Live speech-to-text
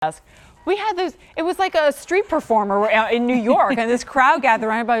We had those, it was like a street performer in New York, and this crowd gathered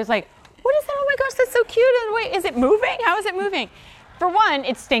around. Everybody was like, what is that? Oh my gosh, that's so cute. And wait, is it moving? How is it moving? For one,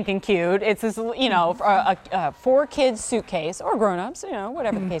 it's stinking cute. It's this, a 4-kids suitcase, or grown-ups,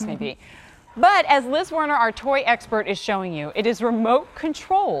 whatever the case may be. But as Liz Werner, our toy expert, is showing you, it is remote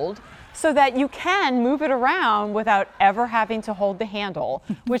controlled so that you can move it around without ever having to hold the handle,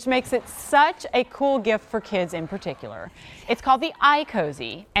 which makes it such a cool gift for kids in particular. It's called the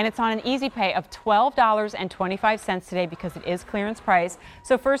iCozy, and it's on an easy pay of $12.25 today because it is clearance price.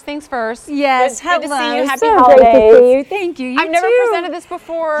 So first things first. Yes, good to see you. Happy so holidays. Great to see you. Thank you. I've never presented this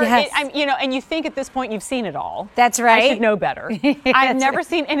before. Yes. And you think at this point you've seen it all. That's right. I should know better. I've never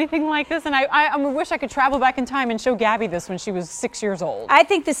seen anything like this, and I wish I could travel back in time and show Gabby this when she was 6 years old. I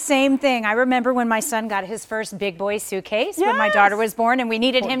think the same thing. I remember when my son got his first big boy suitcase when my daughter was born, and we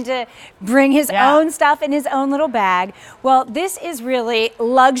needed him to bring his own stuff in his own little bag. Well, this is really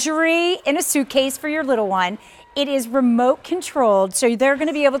luxury in a suitcase for your little one. It is remote controlled, so they're going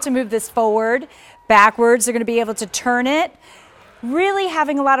to be able to move this forward, backwards. They're going to be able to turn it. Really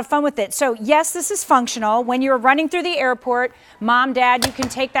having a lot of fun with it. So yes, this is functional. When you're running through the airport, mom, dad, you can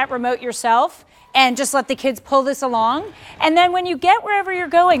take that remote yourself and just let the kids pull this along. And then when you get wherever you're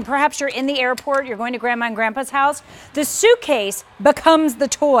going, perhaps you're in the airport, you're going to grandma and grandpa's house, the suitcase becomes the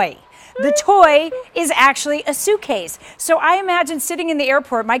toy. The toy is actually a suitcase. So I imagine sitting in the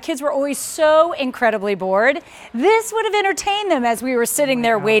airport, my kids were always so incredibly bored. This would have entertained them as we were sitting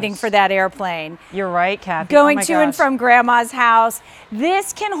there waiting for that airplane. You're right, Kathy. Going to and from grandma's house.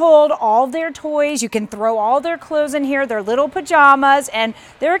 This can hold all their toys. You can throw all their clothes in here, their little pajamas, and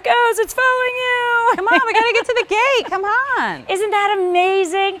there it goes. It's following you. Come on, we got to get to the gate. Come on. Isn't that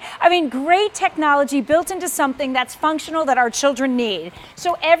amazing? I mean, great technology built into something that's functional that our children need.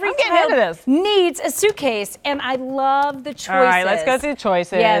 So every child needs a suitcase, and I love the choices. All right, let's go through the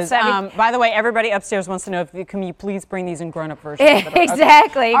choices. Yes, by the way, everybody upstairs wants to know if can you please bring these in grown-up versions.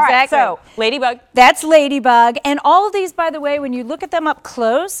 Exactly. All right, so Ladybug. That's Ladybug, and all of these, by the way, when you look at them up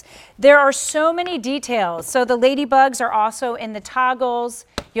close, there are so many details. So the Ladybugs are also in the toggles.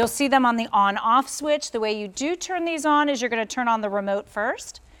 You'll see them on the on-off switch. The way you do turn these on is you're going to turn on the remote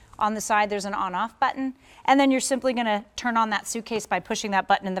first. On the side, there's an on-off button. And then you're simply going to turn on that suitcase by pushing that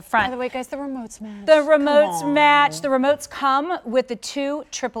button in the front. By the way, guys, the remotes match. The remotes match. The remotes come with the 2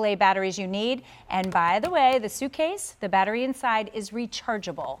 AAA batteries you need. And by the way, the suitcase, the battery inside is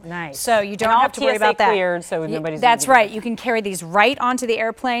rechargeable. Nice. So you don't have to worry about that. Cleared, so nobody's That's right. You can carry these right onto the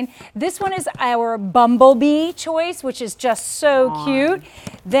airplane. This one is our Bumblebee choice, which is just so cute.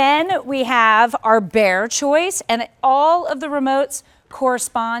 Then we have our Bear choice, and all of the remotes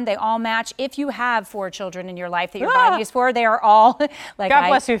correspond. They all match. If you have 4 children in your life that you're buying these for, they are all like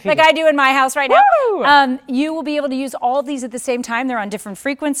I do in my house right now. You will be able to use all of these at the same time. They're on different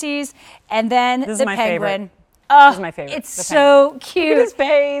frequencies. And then the penguin. This is my favorite. It's so cute. Look at his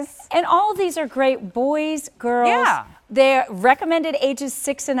face. And all of these are great. Boys, girls. Yeah. They're recommended ages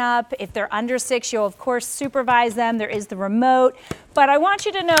 6 and up. If they're under 6, you'll of course supervise them. There is the remote. But I want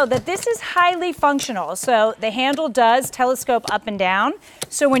you to know that this is highly functional. So the handle does telescope up and down.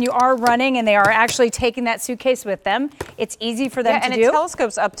 So when you are running and they are actually taking that suitcase with them, it's easy for them to do. And it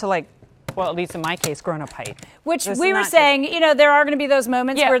telescopes up to at least in my case, grown-up height. Which we were saying, there are going to be those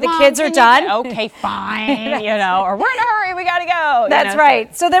moments where the kids are done. Okay, fine, or we're in a hurry, we got to go. That's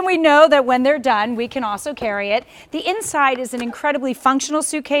right. So then we know that when they're done, we can also carry it. The inside is an incredibly functional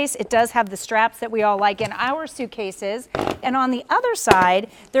suitcase. It does have the straps that we all like in our suitcases. And on the other side,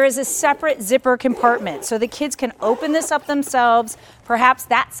 there is a separate zipper compartment. So the kids can open this up themselves. Perhaps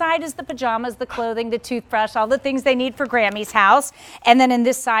that side is the pajamas, the clothing, the toothbrush, all the things they need for Grammy's house. And then in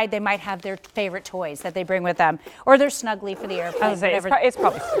this side, they might have their favorite toys that they bring with them. Or their snuggly for the airplane. I was say, it's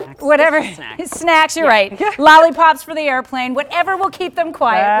probably snacks. Whatever. Snacks, you're right. Lollipops for the airplane. Whatever will keep them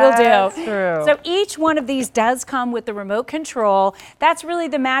quiet will do. That's true. So each one of these does come with the remote control. That's really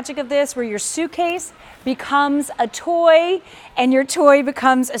the magic of this, where your suitcase becomes a toy and your toy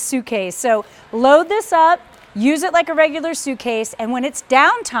becomes a suitcase. So load this up, use it like a regular suitcase, and when it's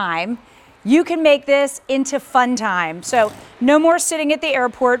downtime, you can make this into fun time. So no more sitting at the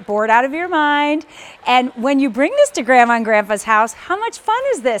airport bored out of your mind. And when you bring this to Grandma and Grandpa's house, how much fun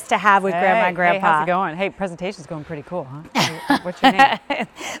is this to have with Grandma and Grandpa? Hey, how's it going? Hey, presentation's going pretty cool, huh? What's your name?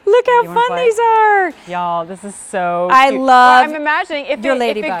 Look how fun these are. Y'all, this is so I cute. love I'm imagining if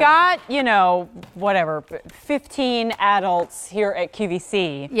it got, 15 adults here at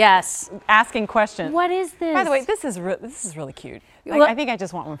QVC. Yes. Asking questions. What is this? By the way, this is really cute. I think I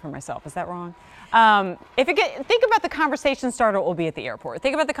just want one for myself. Is that wrong? Think about the conversation starter it will be at the airport.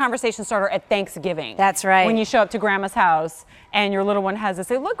 Think about the conversation starter at Thanksgiving. That's right. When you show up to grandma's house and your little one has to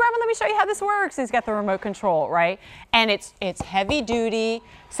say, look, grandma, let me show you how this works. He's got the remote control, right? And it's heavy duty.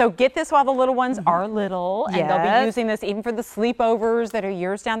 So get this while the little ones are little, and they'll be using this even for the sleepovers that are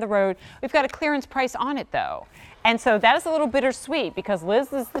years down the road. We've got a clearance price on it though. And so that is a little bittersweet because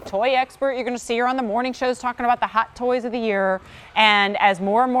Liz is the toy expert. You're going to see her on the morning shows talking about the hot toys of the year. And as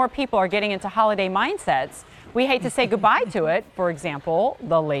more and more people are getting into holiday mindsets, we hate to say goodbye to it. For example,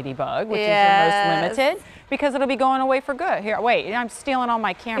 the ladybug, which is your most limited, because it'll be going away for good. Here, wait, I'm stealing all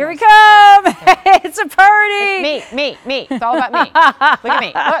my cameras. Here we come. It's a party. It's me. It's all about me. Look at me.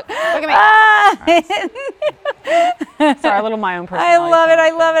 Look at me. Sorry, a little my own personality.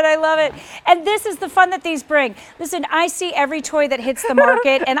 I love it. And this is the fun that these bring. Listen, I see every toy that hits the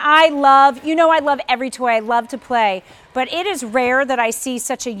market, and I love every toy. I love to play. But it is rare that I see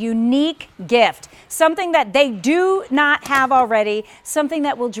such a unique gift, something that they do not have already, something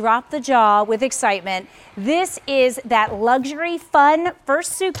that will drop the jaw with excitement. This is that luxury, fun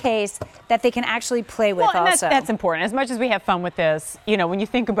first suitcase that they can actually play with also. That's important. As much as we have fun with this, when you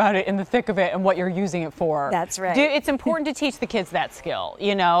think about it in the thick of it and what you're using it for. That's right. It's important to teach the kids that skill,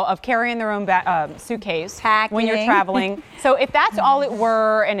 of carrying their own suitcase Packing. when you're traveling. So if that's all it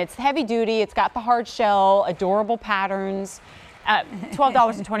were, and it's heavy duty, it's got the hard shell, adorable patterns,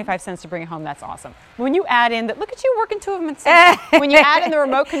 $12.25 to bring it home, that's awesome. When you add in look at you working two of them when you add in the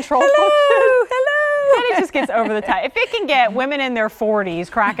remote control function, then it just gets over the top. If it can get women in their 40s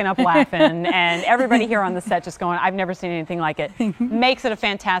cracking up laughing and everybody here on the set just going, I've never seen anything like it, makes it a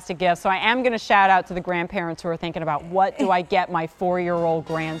fantastic gift. So I am going to shout out to the grandparents who are thinking about, what do I get my 4-year-old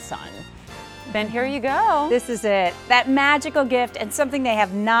grandson? Then here you go. This is it. That magical gift and something they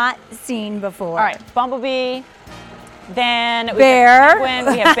have not seen before. All right, Bumblebee. Then bear.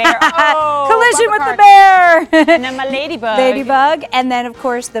 We have bear. Oh, collision with the bear. And then my ladybug. Ladybug, and then of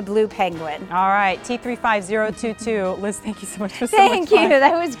course the blue penguin. All right, T35022. Liz, thank you so much for Thank you.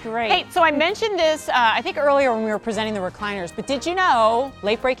 That was great. Hey, so I mentioned this, I think earlier when we were presenting the recliners, but did you know,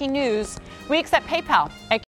 late breaking news, we accept PayPal at